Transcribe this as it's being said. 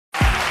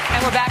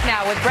And we're back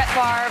now with Brett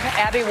Favre,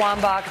 Abby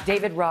Wambach,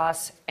 David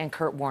Ross, and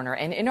Kurt Warner.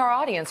 And in our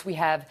audience, we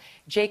have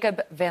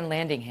Jacob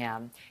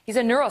Vanlandingham. He's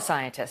a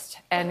neuroscientist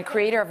and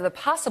creator of the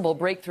possible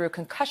breakthrough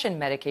concussion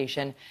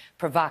medication,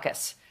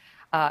 Prevacus.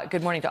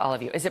 Good morning to all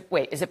of you. Is it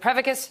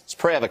Prevacus? It's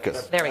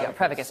Prevacus. There we go,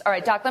 Prevacus. All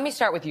right, Doc, let me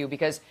start with you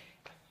because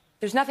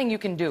there's nothing you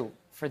can do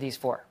for these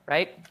four,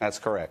 right? That's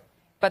correct.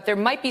 But there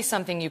might be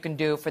something you can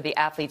do for the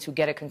athletes who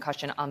get a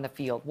concussion on the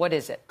field. What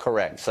is it?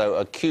 Correct. So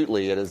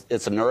acutely,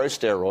 it's a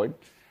neurosteroid.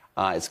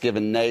 It's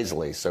given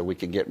nasally, so we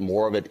can get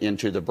more of it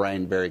into the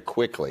brain very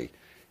quickly.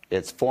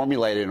 It's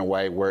formulated in a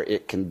way where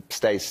it can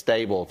stay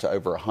stable to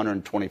over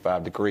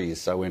 125 degrees.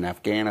 So in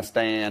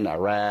Afghanistan,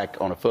 Iraq,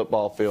 on a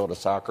football field, a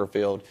soccer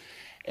field,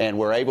 and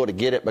we're able to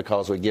get it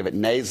because we give it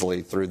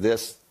nasally through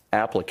this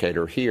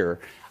applicator here.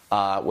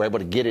 We're able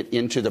to get it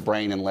into the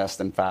brain in less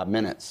than 5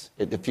 minutes.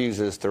 It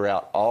diffuses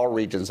throughout all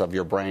regions of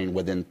your brain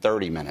within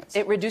 30 minutes.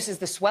 It reduces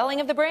the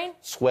swelling of the brain?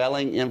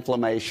 Swelling,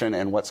 inflammation,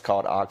 and what's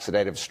called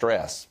oxidative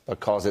stress,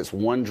 because it's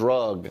one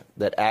drug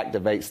that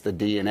activates the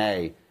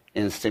DNA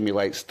and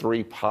stimulates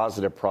 3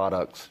 positive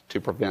products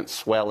to prevent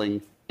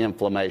swelling,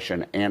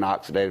 inflammation, and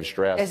oxidative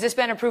stress. Has this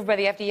been approved by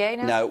the FDA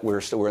now? No,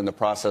 we're in the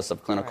process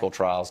of clinical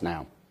trials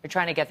now. We're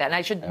trying to get that. And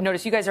I should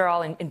notice you guys are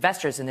all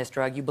investors in this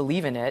drug. You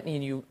believe in it.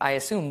 And you, I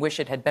assume,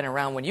 wish it had been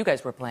around when you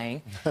guys were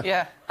playing.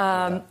 Yeah.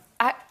 I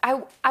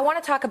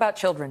want to talk about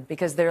children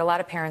because there are a lot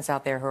of parents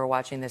out there who are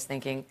watching this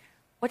thinking,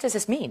 what does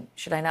this mean?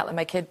 Should I not let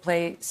my kid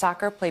play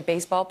soccer, play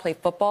baseball, play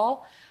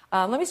football?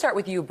 Let me start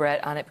with you,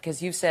 Brett, on it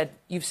because you've said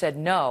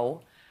no.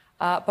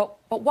 But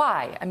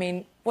why? I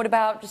mean, what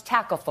about just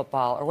tackle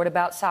football? Or what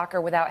about soccer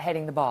without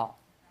heading the ball?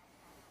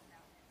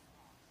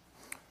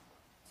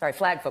 Sorry,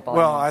 flag football.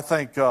 Well, I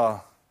think...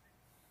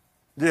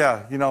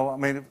 yeah, you know, I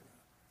mean,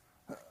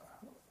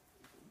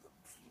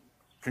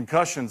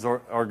 concussions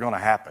are going to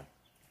happen,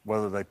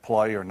 whether they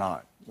play or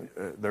not.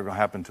 They're going to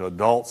happen to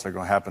adults. They're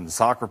going to happen to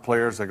soccer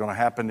players. They're going to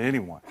happen to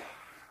anyone.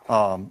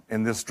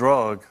 And this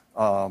drug,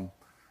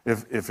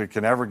 if it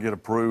can ever get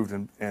approved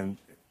and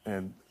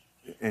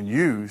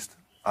used,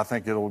 I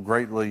think it'll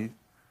greatly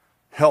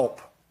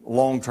help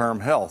long-term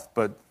health.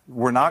 But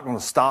we're not going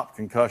to stop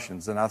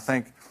concussions. And I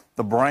think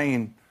the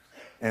brain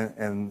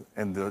and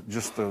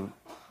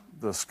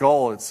the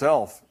skull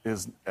itself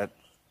is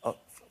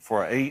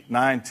for 8,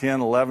 9,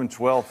 10, 11,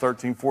 12,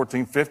 13,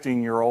 14,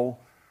 15-year-old,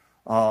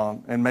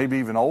 and maybe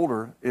even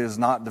older, is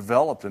not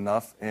developed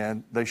enough,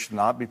 and they should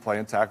not be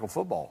playing tackle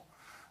football.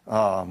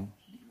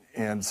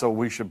 And so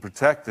we should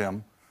protect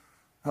them,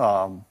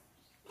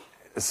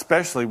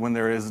 especially when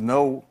there is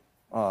no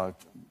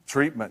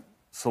treatment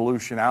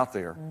solution out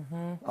there.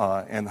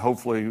 Mm-hmm. And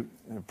hopefully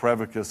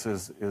Prevacus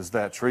is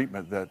that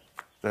treatment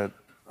that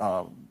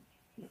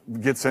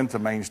gets into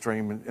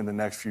mainstream in the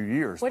next few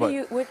years.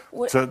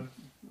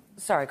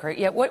 Sorry, Kurt.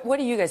 Yeah, what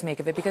do you guys make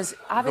of it? Because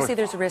obviously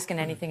there's a risk in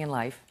anything in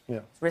life. Yeah.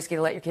 It's risky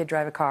to let your kid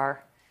drive a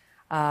car,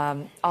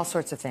 all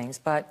sorts of things.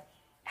 But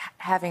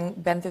having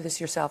been through this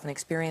yourself and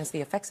experienced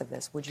the effects of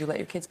this, would you let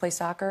your kids play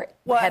soccer,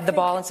 head the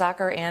ball in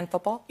soccer and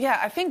football? Yeah,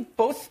 I think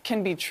both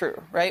can be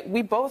true, right?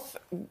 We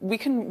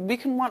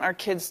can want our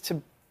kids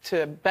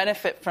to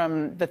benefit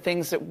from the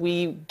things that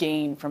we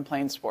gain from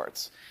playing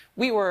sports.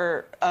 We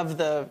were of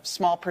the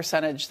small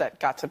percentage that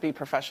got to be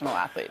professional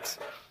athletes.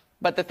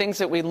 But the things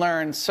that we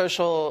learned,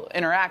 social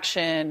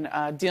interaction,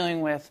 dealing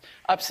with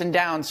ups and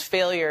downs,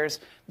 failures,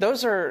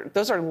 those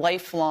are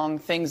lifelong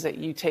things that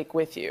you take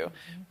with you.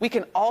 Mm-hmm. We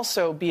can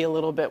also be a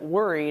little bit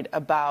worried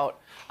about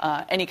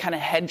any kind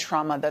of head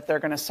trauma that they're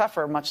going to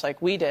suffer, much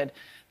like we did.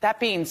 That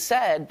being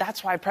said,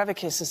 that's why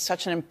Prevacus is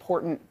such an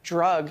important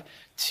drug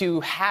to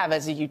have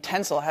as a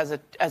utensil,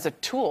 as a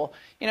tool.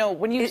 You know,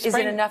 when you is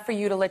it enough for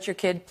you to let your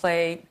kid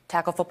play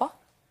tackle football?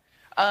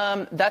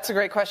 That's a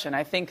great question.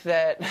 I think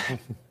that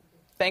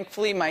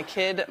thankfully my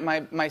kid,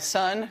 my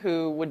son,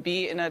 who would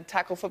be in a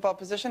tackle football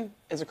position,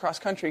 is a cross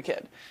country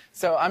kid.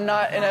 So I'm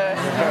not in a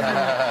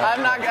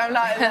I'm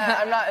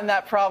not in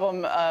that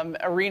problem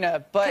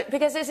arena. But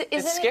because isn't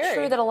it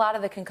true that a lot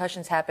of the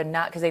concussions happen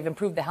not because they've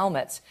improved the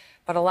helmets,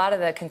 but a lot of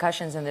the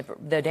concussions and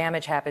the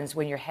damage happens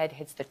when your head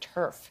hits the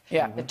turf.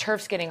 Yeah. The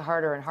turf's getting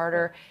harder and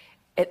harder.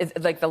 It's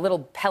like the little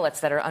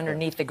pellets that are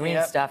underneath the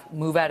green stuff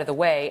move out of the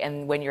way,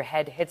 and when your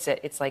head hits it,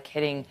 it's like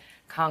hitting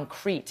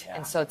concrete. Yeah.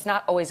 And so it's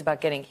not always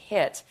about getting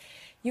hit.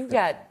 You've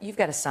got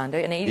a son,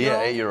 an 8-year-old?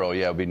 Yeah, 8-year-old.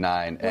 Yeah, he'll be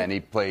 9, and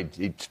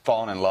he's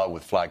fallen in love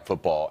with flag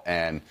football,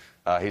 and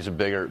he's a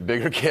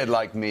bigger kid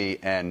like me,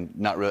 and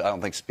not really. I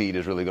don't think speed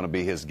is really going to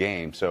be his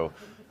game. So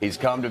he's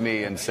come to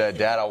me and said,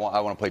 "Dad, I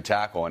want to play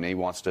tackle," and he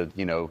wants to,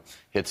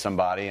 hit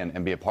somebody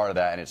and be a part of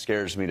that, and it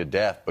scares me to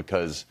death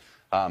because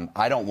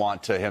I don't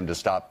want him to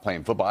stop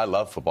playing football. I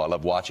love football. I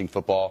love watching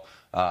football.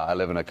 I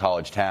live in a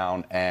college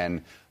town,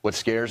 and what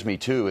scares me,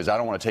 too, is I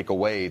don't want to take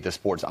away the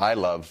sports I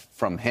love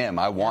from him.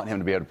 I want him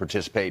to be able to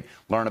participate,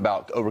 learn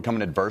about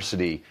overcoming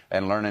adversity,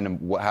 and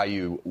learning how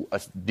you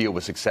deal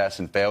with success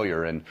and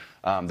failure. And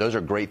those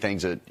are great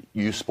things that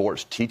youth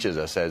sports teaches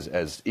us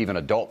as even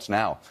adults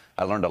now.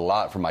 I learned a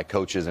lot from my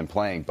coaches and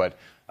playing, but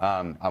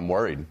I'm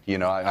worried. You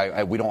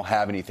know, we don't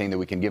have anything that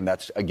we can give them.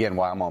 That's, again,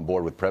 why I'm on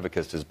board with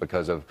Prevacus, is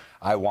because of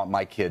I want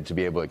my kid to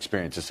be able to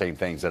experience the same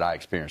things that I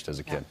experienced as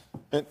a kid.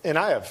 And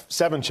I have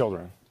 7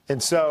 children.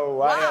 And so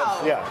wow. I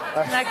have, yeah.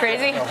 Isn't that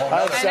crazy?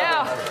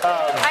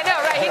 I know,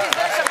 right? He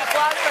deserves some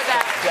applause for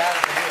that.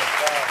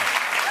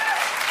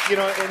 You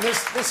know, and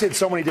this hits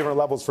so many different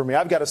levels for me.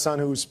 I've got a son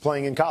who's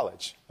playing in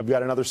college. I've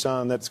got another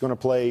son that's going to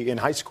play in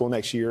high school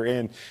next year.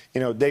 And,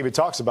 you know, David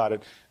talks about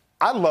it.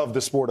 I love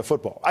the sport of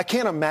football. I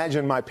can't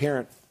imagine my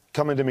parent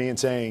coming to me and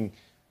saying,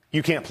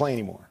 you can't play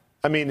anymore.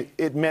 I mean,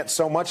 it meant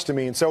so much to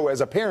me. And so as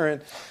a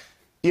parent,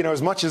 you know,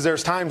 as much as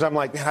there's times I'm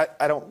like, man,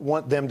 I don't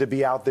want them to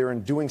be out there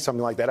and doing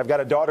something like that. I've got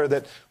a daughter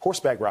that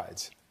horseback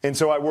rides. And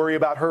so I worry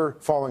about her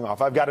falling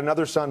off. I've got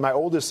another son, my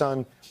oldest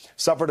son,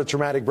 suffered a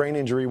traumatic brain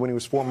injury when he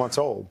was 4 months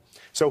old.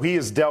 So he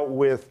has dealt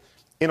with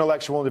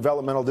intellectual and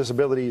developmental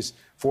disabilities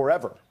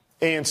forever.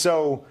 And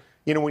so,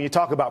 you know, when you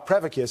talk about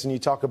Prevacus and you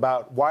talk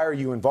about why are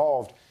you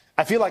involved,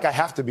 I feel like I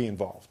have to be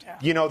involved. Yeah.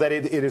 You know, that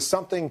it is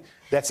something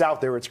that's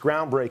out there. It's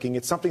groundbreaking.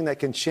 It's something that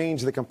can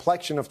change the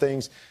complexion of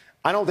things.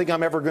 I don't think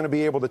I'm ever going to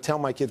be able to tell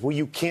my kids, well,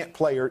 you can't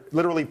play, or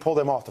literally pull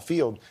them off the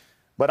field.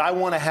 But I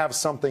want to have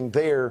something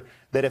there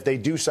that if they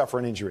do suffer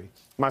an injury.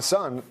 My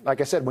son, like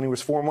I said, when he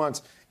was 4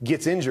 months,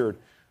 gets injured.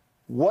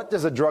 What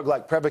does a drug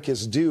like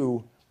Prevacus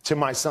do to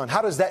my son?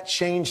 How does that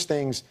change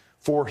things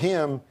for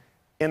him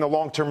in the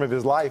long term of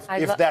his life,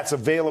 if that's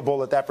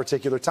available at that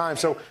particular time?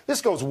 So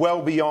this goes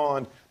well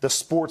beyond the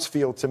sports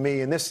field to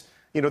me. And this,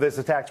 you know, there's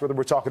attacks, whether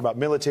we're talking about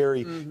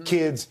military,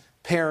 kids,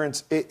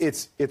 parents,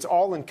 it's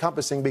all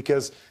encompassing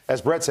because,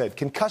 as Brett said,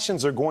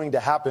 concussions are going to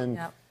happen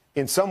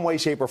in some way,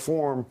 shape, or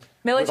form.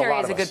 Military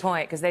is a good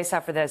point because they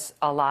suffer this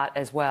a lot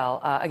as well.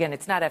 Again,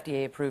 it's not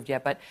FDA approved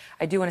yet, but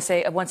I do want to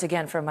say once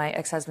again, from my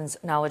ex-husband's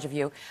knowledge of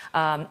you,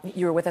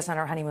 you were with us on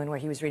our honeymoon where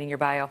he was reading your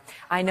bio.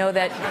 I know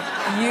that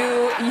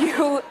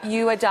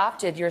you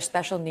adopted your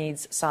special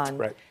needs son.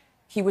 Right.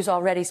 He was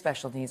already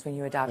special needs when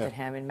you adopted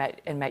him and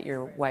met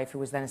your wife, who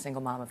was then a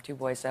single mom of 2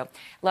 boys. So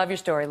love your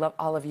story. Love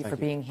all of you for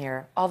being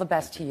here. All the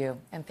best to you,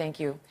 and thank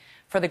you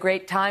for the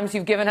great times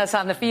you've given us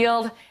on the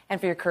field and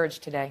for your courage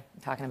today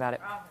in talking about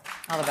it.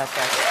 All the best,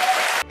 guys.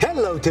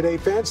 Hello, Today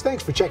fans.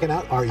 Thanks for checking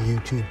out our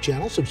YouTube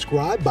channel.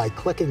 Subscribe by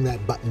clicking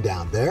that button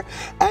down there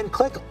and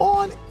click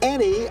on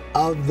any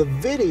of the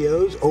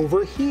videos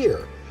over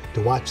here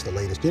to watch the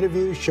latest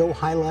interviews, show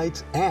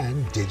highlights,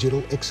 and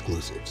digital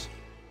exclusives.